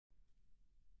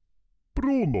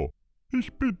Bruno,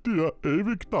 ich bin dir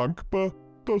ewig dankbar,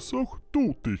 dass auch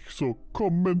du dich so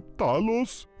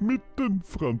kommentarlos mit den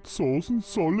Franzosen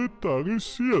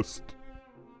solidarisierst.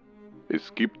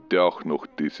 Es gibt ja auch noch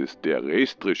dieses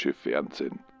terrestrische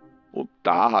Fernsehen. Und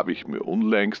da habe ich mir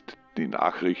unlängst die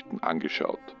Nachrichten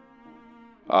angeschaut.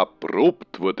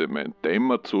 Abrupt wurde mein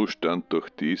Dämmerzustand durch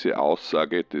diese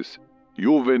Aussage des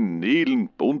juvenilen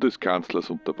Bundeskanzlers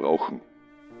unterbrochen.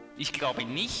 Ich glaube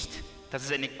nicht, dass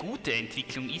es eine gute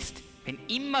Entwicklung ist, wenn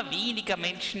immer weniger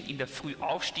Menschen in der Früh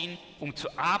aufstehen, um zu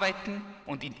arbeiten,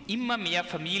 und in immer mehr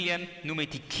Familien nur mehr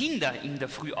die Kinder in der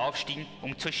Früh aufstehen,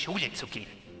 um zur Schule zu gehen.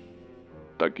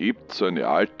 Da gibt's so eine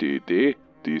alte Idee,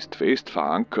 die ist fest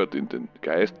verankert in den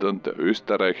Geistern der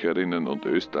Österreicherinnen und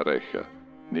Österreicher,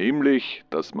 nämlich,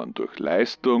 dass man durch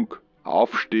Leistung,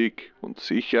 Aufstieg und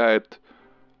Sicherheit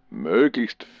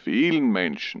möglichst vielen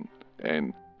Menschen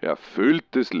ein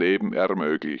erfülltes Leben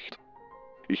ermöglicht.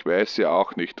 Ich weiß ja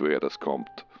auch nicht, woher das kommt.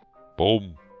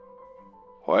 Bumm.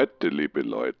 Heute, liebe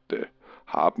Leute,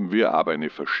 haben wir aber eine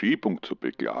Verschiebung zu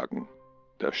beklagen.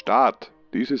 Der Staat,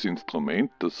 dieses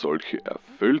Instrument, das solche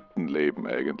erfüllten Leben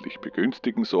eigentlich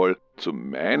begünstigen soll, zu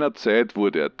meiner Zeit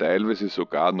wurde er teilweise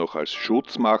sogar noch als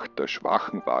Schutzmacht der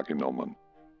Schwachen wahrgenommen.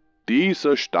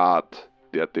 Dieser Staat,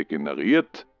 der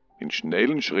degeneriert in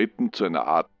schnellen Schritten zu einer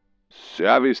Art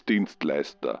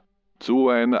Servicedienstleister, zu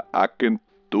einer Agentur.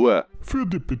 Für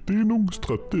die Bedienung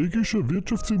strategischer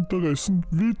Wirtschaftsinteressen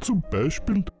wie zum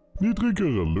Beispiel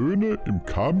niedrigerer Löhne im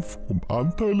Kampf um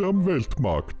Anteile am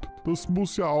Weltmarkt. Das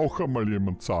muss ja auch einmal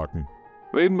jemand sagen.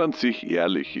 Wenn man sich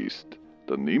ehrlich ist,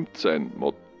 dann nimmt sein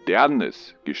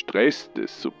modernes,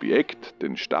 gestresstes Subjekt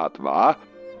den Staat wahr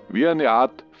wie eine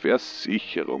Art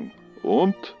Versicherung.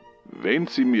 Und, wenn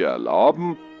Sie mir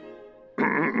erlauben,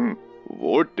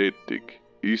 wohltätig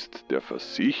ist der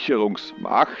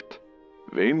Versicherungsmacht,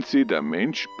 wenn sie der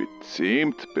Mensch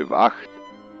bezähmt bewacht.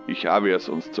 Ich habe ja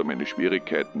sonst so meine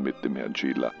Schwierigkeiten mit dem Herrn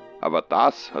Schiller, aber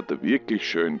das hat er wirklich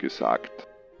schön gesagt.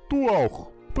 Du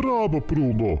auch. Bravo,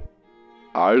 Bruno.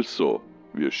 Also,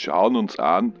 wir schauen uns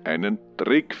an einen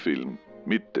Trickfilm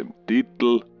mit dem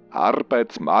Titel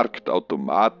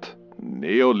Arbeitsmarktautomat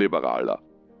Neoliberaler.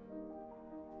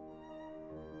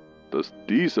 Dass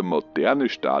dieser moderne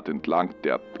Staat entlang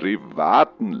der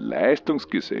privaten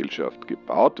Leistungsgesellschaft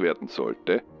gebaut werden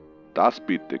sollte, das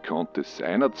bitte konnte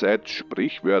seinerzeit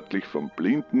sprichwörtlich vom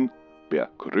Blinden per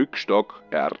Krückstock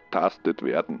ertastet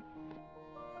werden.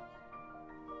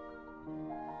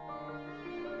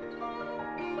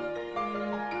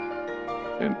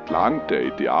 Entlang der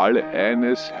Ideale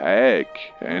eines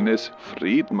Hayek, eines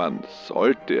Friedmann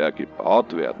sollte er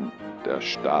gebaut werden, der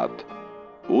Staat.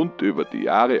 Und über die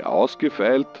Jahre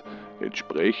ausgefeilt,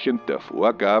 entsprechend der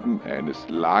Vorgaben eines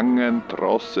langen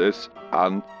Trosses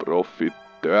an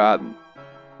Profiteuren.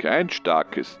 Kein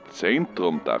starkes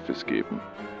Zentrum darf es geben.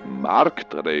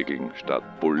 Marktregeln statt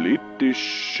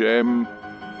politischem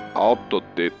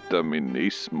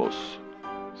Autodeterminismus.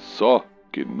 So,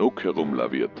 genug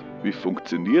herumlaviert. Wie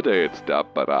funktioniert jetzt der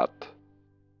Apparat?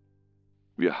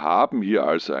 Wir haben hier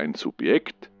also ein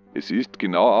Subjekt, es ist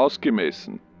genau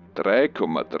ausgemessen.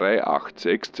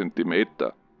 3,386 cm.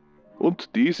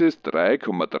 Und dieses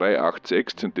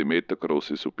 3,386 cm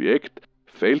große Subjekt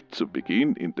fällt zu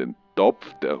Beginn in den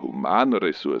Topf der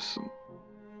Humanressourcen.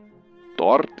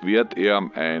 Dort wird er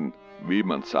ein, wie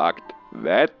man sagt,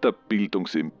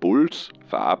 Weiterbildungsimpuls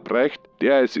verabreicht,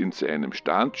 der es in seinem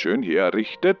Stand schön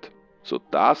herrichtet,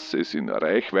 sodass es in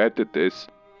Reichweite des,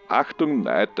 Achtung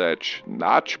Neudeutsch,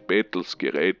 Natschbettels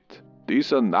gerät.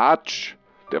 Dieser Natsch,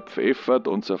 der pfeffert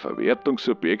unser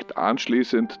Verwertungsobjekt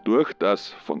anschließend durch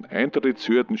das von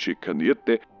Eintrittshürden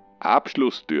schikanierte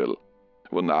Abschlusstürl,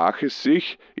 wonach es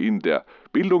sich in der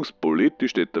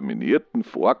bildungspolitisch determinierten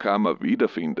Vorkammer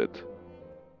wiederfindet.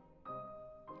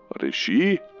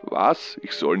 Regie, was?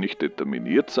 Ich soll nicht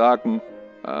determiniert sagen,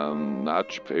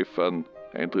 Natsch, Pfeffern,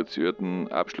 Eintrittshürden,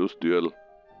 Abschlusstürl,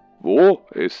 wo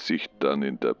es sich dann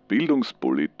in der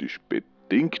bildungspolitisch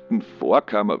bedingten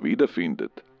Vorkammer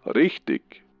wiederfindet.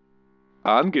 Richtig.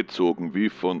 Angezogen wie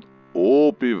von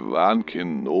Obi-Wan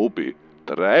Kenobi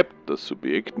treibt das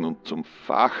Subjekt nun zum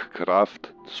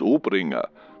Fachkraftzubringer,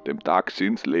 dem Dachs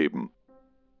ins Leben.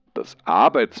 Das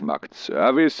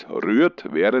Arbeitsmarktservice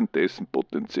rührt währenddessen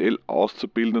potenziell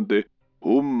auszubildende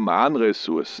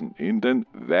Humanressourcen in den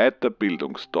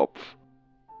Weiterbildungstopf.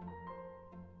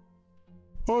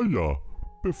 Ah ja,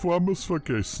 bevor wir's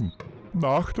vergessen,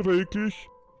 nachträglich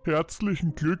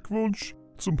herzlichen Glückwunsch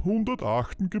zum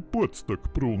 108.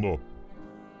 Geburtstag, Bruno.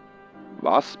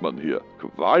 Was man hier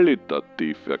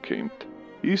qualitativ erkennt,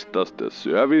 ist, dass der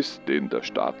Service, den der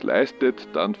Staat leistet,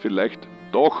 dann vielleicht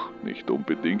doch nicht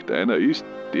unbedingt einer ist,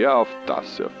 der auf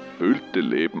das erfüllte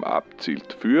Leben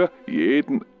abzielt für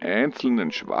jeden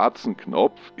einzelnen schwarzen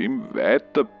Knopf im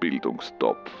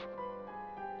Weiterbildungstopf.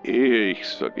 Ehe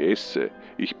ich's vergesse,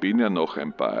 ich bin ja noch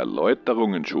ein paar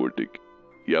Erläuterungen schuldig.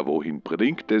 Ja, wohin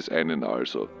bringt es einen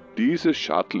also, dieses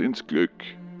Shuttle ins Glück?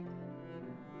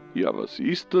 Ja, was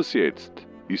ist das jetzt?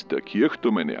 Ist der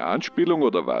Kirchturm eine Anspielung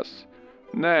oder was?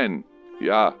 Nein,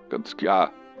 ja, ganz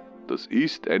klar. Das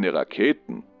ist eine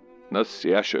Raketen. Na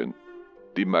sehr schön.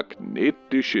 Die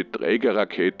magnetische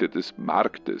Trägerrakete des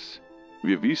Marktes.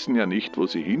 Wir wissen ja nicht, wo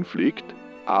sie hinfliegt,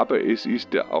 aber es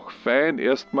ist ja auch fein,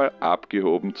 erstmal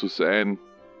abgehoben zu sein.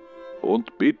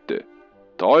 Und bitte,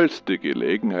 tollste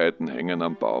Gelegenheiten hängen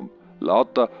am Baum.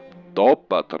 Lauter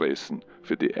Top-Adressen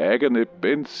für die eigene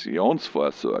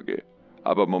Pensionsvorsorge.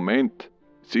 Aber Moment,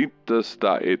 sind das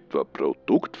da etwa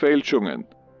Produktfälschungen?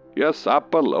 Ja,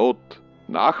 Sapperlot,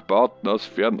 Nachbauten aus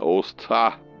Fernost,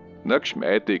 ha! Na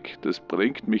geschmeidig, das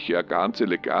bringt mich ja ganz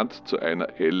elegant zu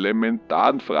einer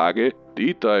elementaren Frage,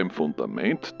 die da im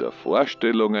Fundament der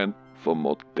Vorstellungen vom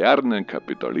modernen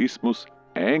Kapitalismus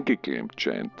eingeklemmt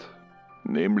scheint.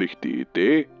 Nämlich die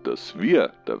Idee, dass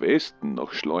wir, der Westen,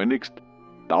 noch schleunigst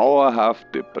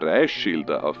dauerhafte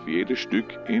Preisschilder auf jedes Stück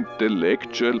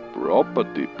Intellectual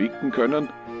Property picken können,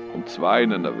 und zwar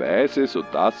in einer Weise,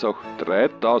 sodass auch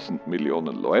 3000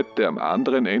 Millionen Leute am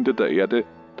anderen Ende der Erde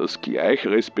das gleich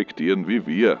respektieren wie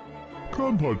wir.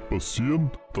 Kann halt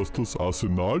passieren, dass das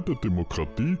Arsenal der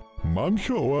Demokratie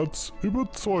mancherorts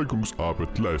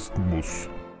Überzeugungsarbeit leisten muss.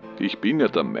 Ich bin ja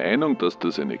der Meinung, dass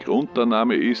das eine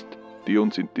Grundannahme ist, die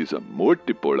uns in dieser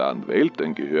multipolaren Welt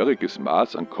ein gehöriges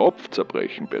Maß an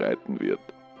Kopfzerbrechen bereiten wird.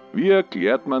 Wie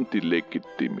erklärt man die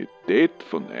Legitimität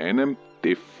von einem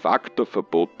de facto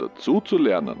Verbot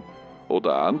dazuzulernen?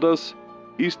 Oder anders,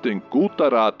 ist ein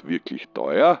guter Rat wirklich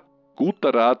teuer?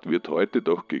 Guter Rat wird heute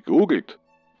doch gegoogelt.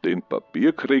 Den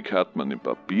Papierkrieg hat man im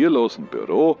papierlosen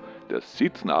Büro, der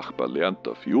Sitznachbar lernt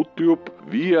auf YouTube,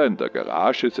 wie er in der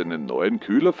Garage seinen neuen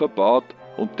Kühler verbaut,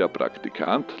 und der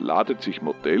Praktikant ladet sich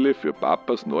Modelle für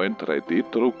Papas neuen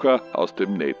 3D-Drucker aus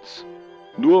dem Netz.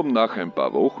 Nur um nach ein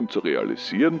paar Wochen zu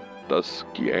realisieren, dass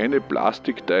kleine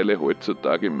Plastikteile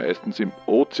heutzutage meistens im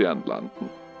Ozean landen.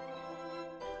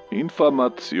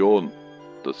 Information,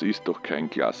 das ist doch kein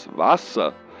Glas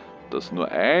Wasser, das nur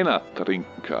einer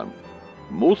trinken kann.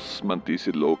 Muss man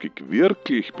diese Logik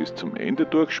wirklich bis zum Ende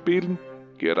durchspielen?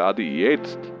 Gerade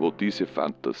jetzt, wo diese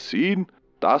Fantasien,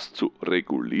 das zu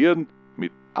regulieren,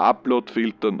 mit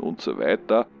Uploadfiltern und so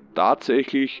weiter,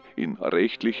 tatsächlich in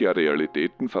rechtliche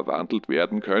Realitäten verwandelt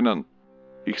werden können.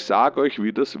 Ich sage euch,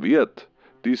 wie das wird.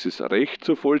 Dieses Recht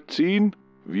zu vollziehen,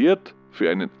 wird für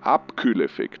einen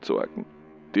Abkühleffekt sorgen,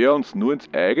 der uns nur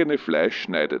ins eigene Fleisch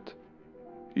schneidet.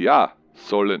 Ja,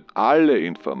 sollen alle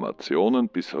Informationen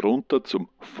bis runter zum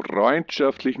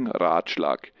freundschaftlichen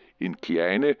Ratschlag in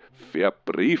kleine,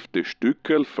 verbriefte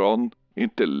Stückel von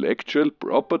Intellectual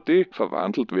Property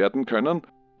verwandelt werden können,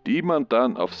 die man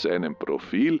dann auf seinem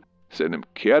Profil, seinem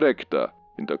Charakter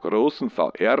in der großen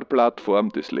VR-Plattform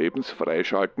des Lebens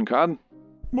freischalten kann?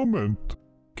 Moment,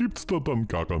 gibt's da dann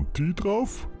Garantie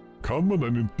drauf? Kann man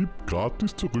einen Tipp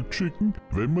gratis zurückschicken,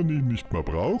 wenn man ihn nicht mehr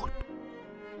braucht?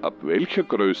 Ab welcher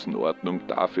Größenordnung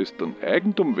darf es dann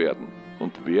Eigentum werden?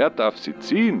 Und wer darf sie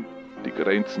ziehen, die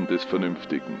Grenzen des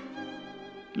Vernünftigen?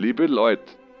 Liebe Leute,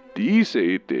 diese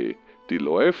Idee, die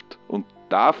läuft, und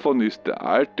davon ist der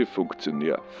alte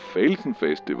Funktionär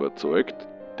felsenfest überzeugt,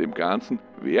 dem Ganzen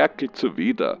werkelt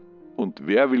zuwider. Und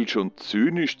wer will schon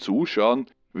zynisch zuschauen,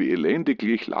 wie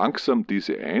elendiglich langsam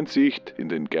diese Einsicht in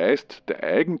den Geist der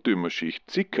Eigentümerschicht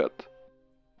sickert?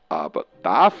 Aber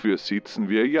dafür sitzen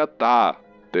wir ja da.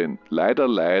 Denn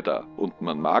leider, und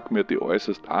man mag mir die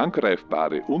äußerst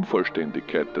angreifbare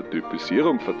Unvollständigkeit der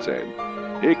Typisierung verzeihen,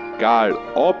 egal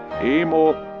ob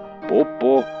Emo,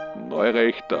 Bobo,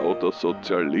 Neurechter oder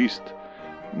Sozialist,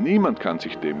 niemand kann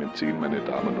sich dem entziehen, meine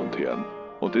Damen und Herren.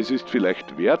 Und es ist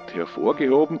vielleicht wert,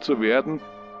 hervorgehoben zu werden,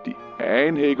 die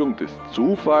Einhegung des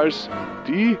Zufalls,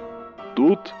 die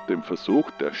tut dem Versuch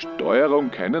der Steuerung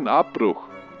keinen Abbruch.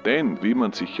 Denn, wie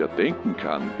man sich ja denken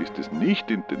kann, ist es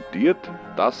nicht intendiert,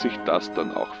 dass sich das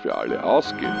dann auch für alle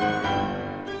ausgeht.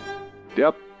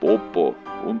 Der Bobo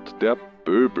und der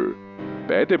Pöbel,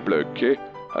 beide Blöcke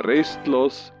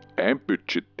restlos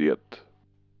einbudgetiert.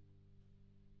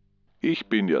 Ich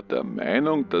bin ja der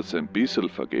Meinung, dass ein bisschen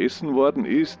vergessen worden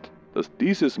ist, dass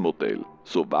dieses Modell,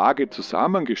 so vage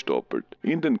zusammengestoppelt,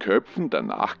 in den Köpfen der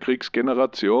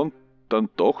Nachkriegsgeneration dann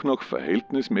doch noch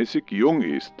verhältnismäßig jung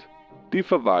ist. Die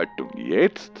Verwaltung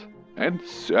jetzt ein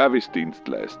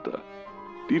Servicedienstleister.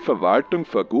 Die Verwaltung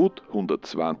vor gut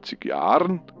 120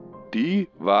 Jahren Diplomatie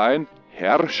war ein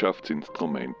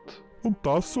Herrschaftsinstrument. Und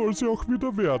das soll sie auch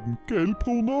wieder werden, gell,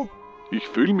 Bruno? Ich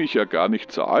fühle mich ja gar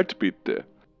nicht so alt, bitte.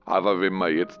 Aber wenn wir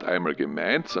jetzt einmal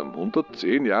gemeinsam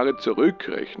 110 Jahre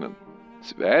zurückrechnen,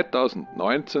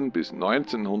 2019 bis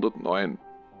 1909.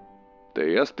 Der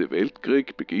Erste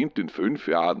Weltkrieg beginnt in 5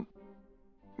 Jahren.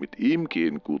 Mit ihm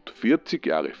gehen gut 40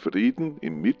 Jahre Frieden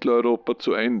in Mitteleuropa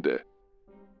zu Ende.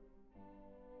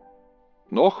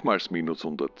 Nochmals minus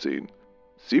 110.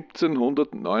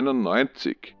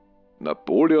 1799.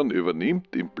 Napoleon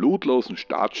übernimmt im blutlosen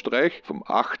Staatsstreich vom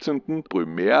 18.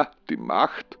 Brumaire die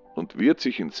Macht und wird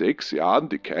sich in 6 Jahren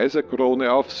die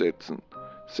Kaiserkrone aufsetzen.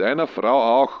 Seiner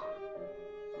Frau auch.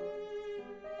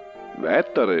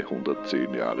 Weitere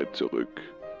 110 Jahre zurück.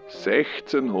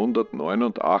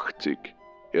 1689.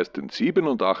 Erst in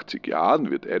 87 Jahren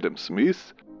wird Adam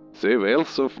Smith The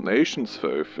Wealth of Nations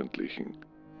veröffentlichen.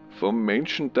 Vom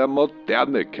Menschen der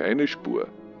Moderne keine Spur.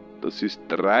 Das ist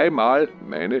 3-mal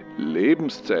meine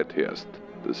Lebenszeit herrscht.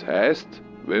 Das heißt,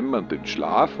 wenn man den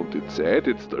Schlaf und die Zeit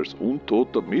jetzt als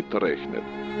Untoter mitrechnet.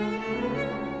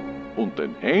 Und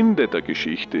ein Ende der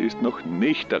Geschichte ist noch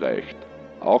nicht erreicht,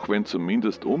 auch wenn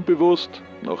zumindest unbewusst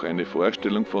noch eine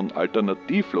Vorstellung von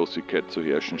Alternativlosigkeit zu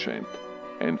herrschen scheint.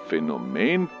 Ein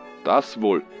Phänomen, das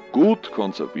wohl gut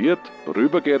konserviert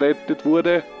rübergerettet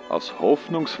wurde aus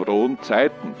hoffnungsfrohen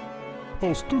Zeiten.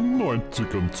 Aus den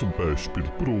 90ern zum Beispiel,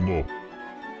 Bruno.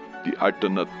 Die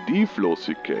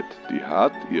Alternativlosigkeit, die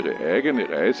hat ihre eigene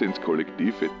Reise ins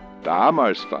Kollektive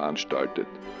damals veranstaltet.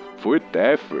 Voll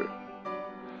Teufel.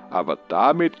 Aber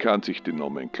damit kann sich die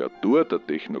Nomenklatur der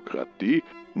Technokratie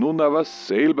nun aber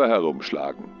selber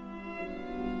herumschlagen.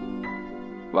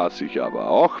 Was ich aber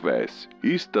auch weiß,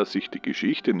 ist, dass sich die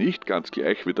Geschichte nicht ganz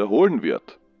gleich wiederholen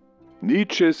wird.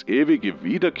 Nietzsches ewige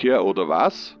Wiederkehr oder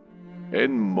was?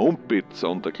 Ein Mumpitz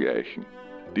sondergleichen.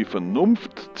 Die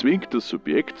Vernunft zwingt das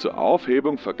Subjekt zur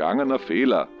Aufhebung vergangener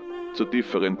Fehler, zur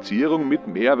Differenzierung mit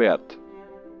Mehrwert.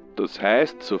 Das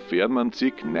heißt, sofern man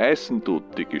sie gneißen tut,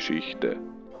 die Geschichte.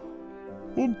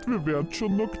 Und wir werden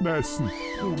schon noch gneißen,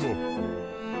 Bruno.